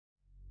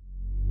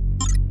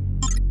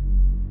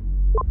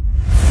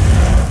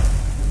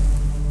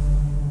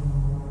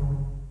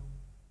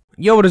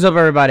Yo, what is up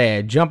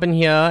everybody? Jumping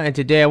here, and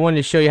today I wanted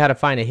to show you how to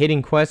find a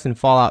hidden quest in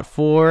Fallout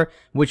 4,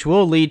 which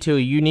will lead to a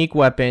unique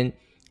weapon,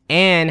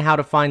 and how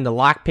to find the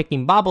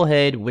lockpicking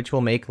bobblehead, which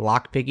will make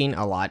lockpicking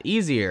a lot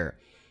easier.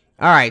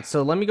 Alright,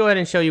 so let me go ahead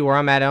and show you where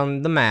I'm at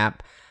on the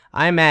map.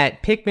 I'm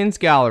at Pickman's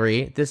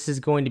Gallery. This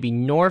is going to be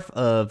north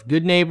of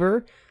Good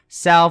Neighbor,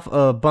 south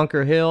of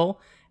Bunker Hill,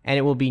 and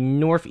it will be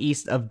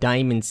northeast of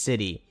Diamond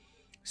City.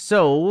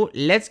 So,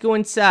 let's go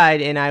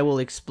inside and I will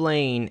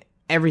explain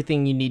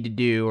everything you need to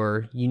do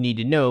or you need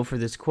to know for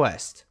this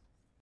quest.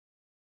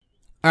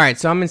 Alright,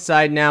 so I'm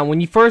inside now.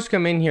 When you first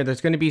come in here, there's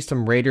going to be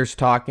some raiders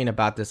talking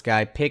about this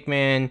guy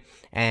Pickman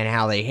and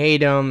how they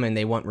hate him and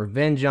they want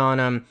revenge on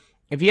him.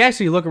 If you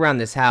actually look around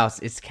this house,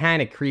 it's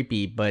kind of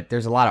creepy, but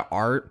there's a lot of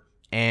art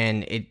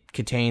and it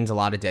contains a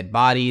lot of dead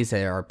bodies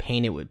that are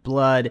painted with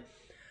blood.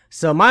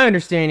 So my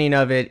understanding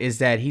of it is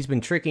that he's been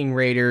tricking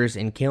raiders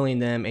and killing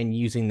them and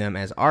using them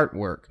as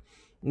artwork.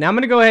 Now I'm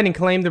going to go ahead and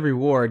claim the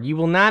reward. You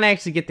will not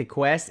actually get the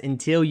quest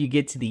until you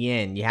get to the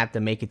end. You have to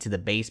make it to the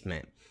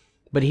basement.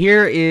 But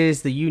here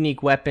is the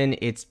unique weapon.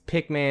 It's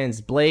Pickman's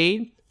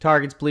blade.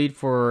 Targets bleed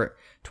for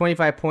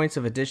 25 points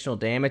of additional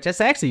damage. That's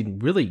actually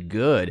really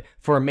good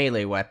for a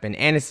melee weapon.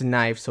 And it's a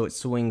knife, so it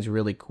swings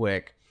really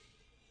quick.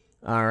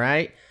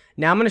 Alright.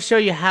 Now I'm going to show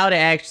you how to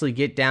actually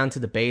get down to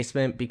the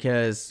basement,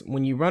 because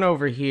when you run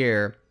over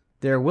here,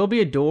 there will be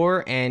a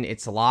door and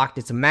it's locked.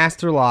 It's a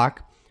master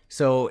lock.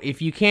 So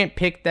if you can't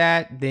pick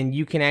that, then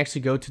you can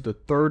actually go to the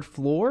 3rd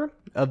floor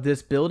of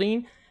this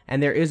building,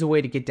 and there is a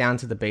way to get down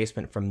to the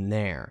basement from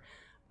there.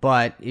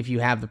 But if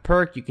you have the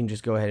perk, you can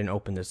just go ahead and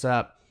open this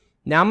up.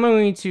 Now I'm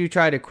going to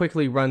try to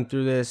quickly run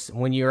through this.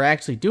 When you're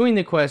actually doing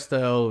the quest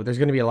though, there's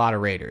going to be a lot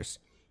of raiders.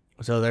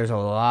 So there's a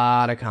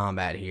lot of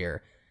combat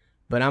here.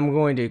 But I'm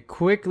going to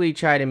quickly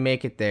try to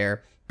make it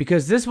there,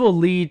 because this will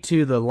lead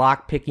to the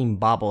lockpicking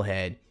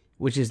bobblehead,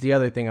 which is the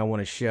other thing I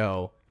want to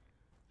show.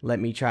 Let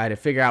me try to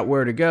figure out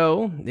where to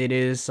go. It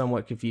is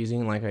somewhat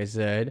confusing, like I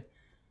said.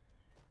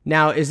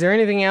 Now, is there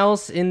anything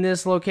else in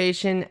this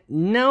location?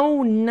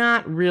 No,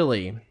 not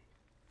really.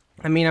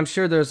 I mean, I'm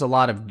sure there's a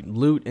lot of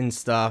loot and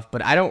stuff,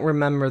 but I don't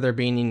remember there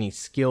being any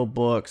skill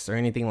books or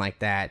anything like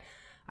that.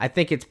 I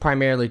think it's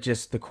primarily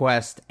just the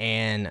quest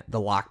and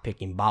the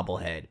lockpicking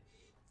bobblehead.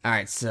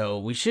 Alright, so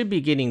we should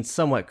be getting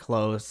somewhat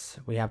close.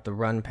 We have to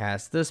run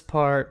past this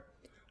part,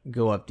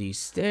 go up these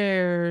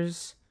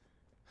stairs,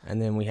 and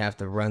then we have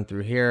to run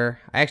through here.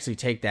 I actually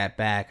take that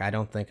back. I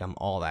don't think I'm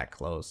all that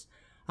close.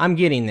 I'm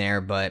getting there,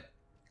 but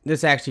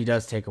this actually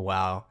does take a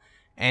while.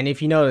 And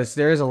if you notice,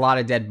 there is a lot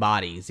of dead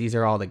bodies. These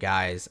are all the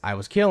guys I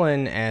was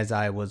killing as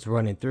I was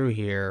running through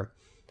here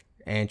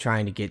and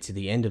trying to get to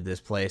the end of this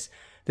place.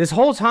 This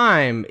whole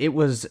time, it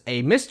was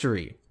a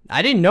mystery.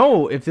 I didn't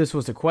know if this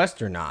was a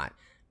quest or not,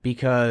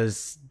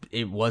 because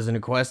it wasn't a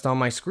quest on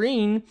my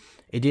screen.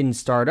 It didn't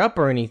start up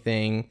or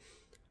anything.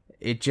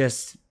 It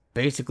just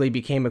basically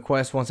became a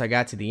quest once I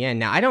got to the end.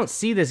 Now, I don't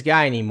see this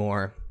guy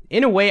anymore.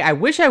 In a way, I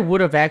wish I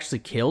would have actually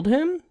killed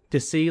him to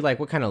see like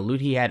what kind of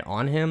loot he had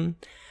on him,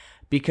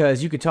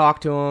 because you could talk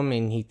to him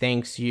and he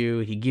thanks you,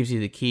 he gives you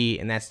the key,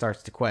 and that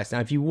starts the quest. Now,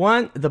 if you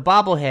want the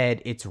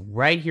bobblehead, it's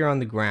right here on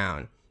the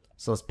ground.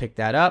 So let's pick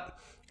that up,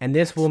 and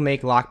this will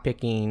make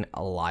lockpicking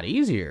a lot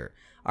easier.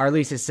 Or at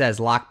least it says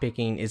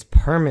lockpicking is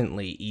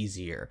permanently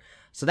easier.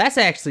 So that's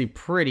actually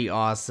pretty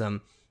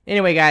awesome.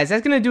 Anyway, guys,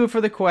 that's going to do it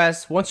for the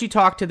quest. Once you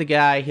talk to the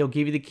guy, he'll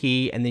give you the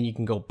key, and then you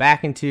can go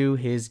back into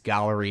his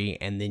gallery,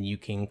 and then you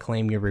can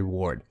claim your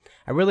reward.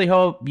 I really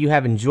hope you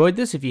have enjoyed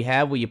this. If you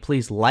have, will you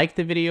please like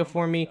the video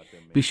for me?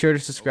 Be sure to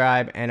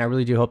subscribe, and I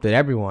really do hope that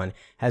everyone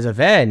has a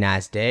very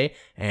nice day,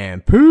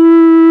 and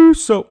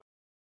peace out.